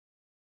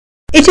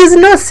It is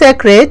no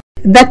secret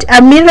that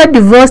AMIRA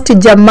divorced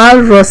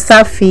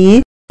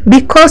JAMAL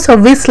because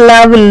of his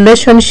love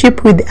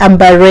relationship with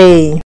Amber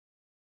Ray.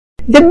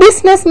 The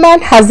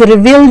businessman has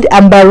revealed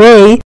Amber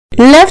Ray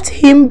left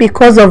him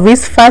because of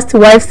his first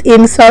wife's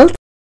insult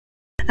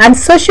and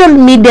social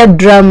media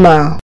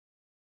drama.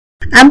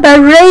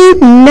 Amber Ray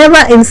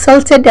never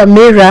insulted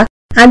AMIRA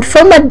and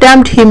former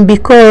dumped him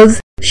because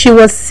she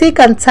was sick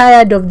and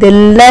tired of the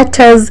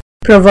latter's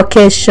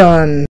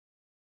provocation.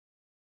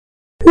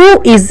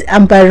 Who is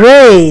Amber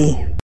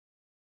Ray?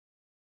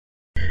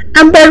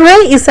 Amber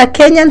Ray is a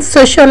Kenyan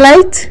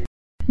socialite,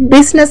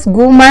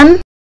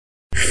 businesswoman,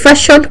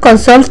 fashion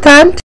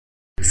consultant,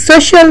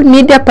 social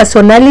media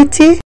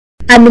personality,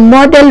 and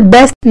model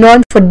best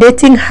known for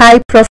dating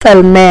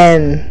high-profile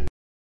men.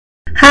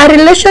 Her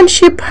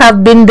relationship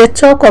have been the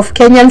talk of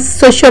Kenyan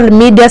social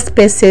media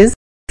spaces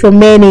for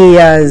many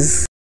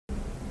years.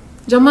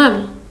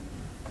 Jamal,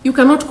 you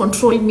cannot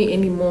control me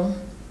anymore.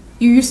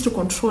 You used to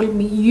control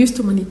me. You used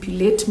to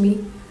manipulate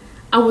me.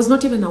 I was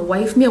not even a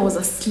wife. I was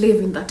a slave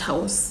in that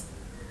house.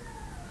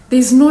 There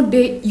is no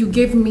day you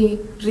gave me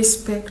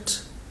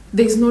respect.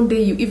 There is no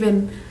day you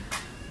even...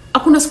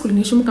 Hakuna siku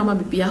uliniheshimu kama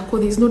bibi yako.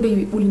 There is no day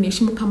you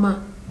uliniheshimu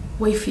kama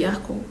wife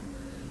yako.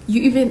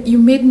 You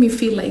made me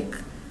feel like...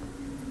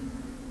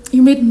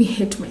 You made me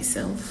hate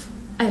myself.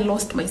 I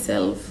lost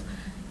myself.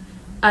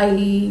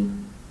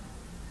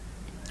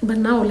 But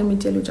now let me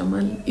tell you,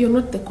 Jamal, you're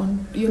not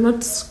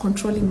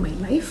controlling my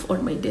life or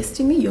my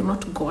destiny. You're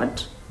not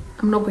God.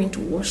 I'm not going to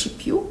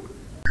worship you.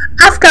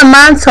 After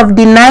months of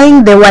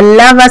denying they were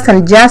lovers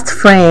and just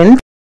friends,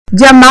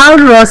 Jamal,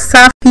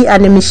 Rosafi,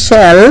 and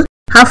Michelle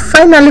have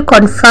finally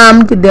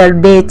confirmed their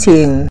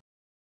dating.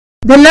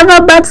 The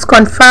Loverbirds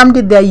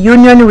confirmed their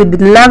union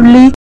with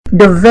lovely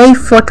Dove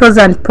photos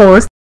and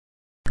posts,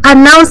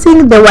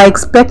 announcing they were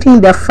expecting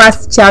their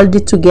first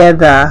child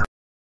together.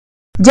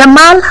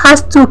 Jamal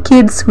has 2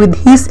 kids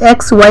with his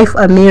ex-wife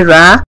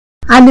AMIRA,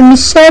 and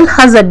Michelle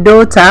has a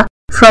daughter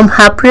from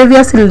her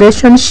previous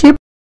relationship,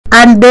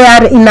 and they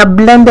are in a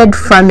blended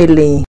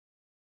family.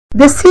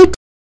 The sick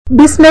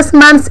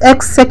businessman's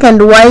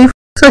ex-second wife,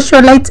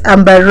 socialite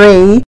Amber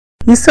Ray,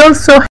 is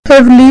also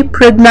heavily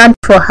pregnant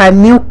for her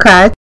new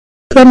cat,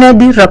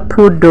 Kennedy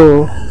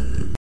Rapudo.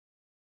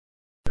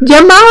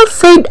 Jamal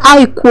said,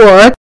 I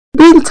quote,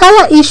 "The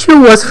entire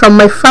issue was from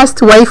my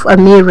first wife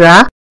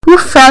AMIRA, who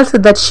felt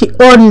that she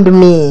owned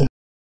me,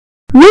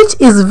 which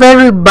is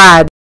very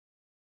bad.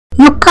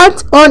 You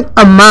can't own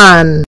a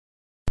man.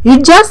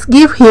 You just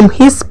give him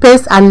his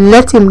space and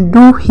let him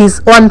do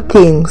his own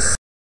things.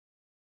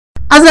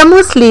 As a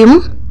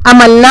Muslim,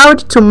 I'm allowed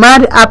to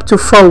marry up to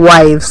 4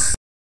 wives."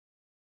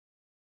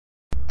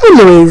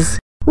 Anyways,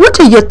 what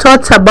are your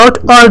thoughts about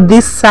all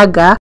this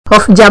saga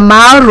of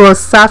Jamal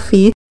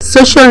Rosafi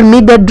social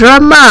media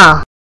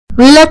drama?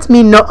 Let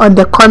me know on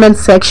the comment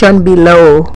section below.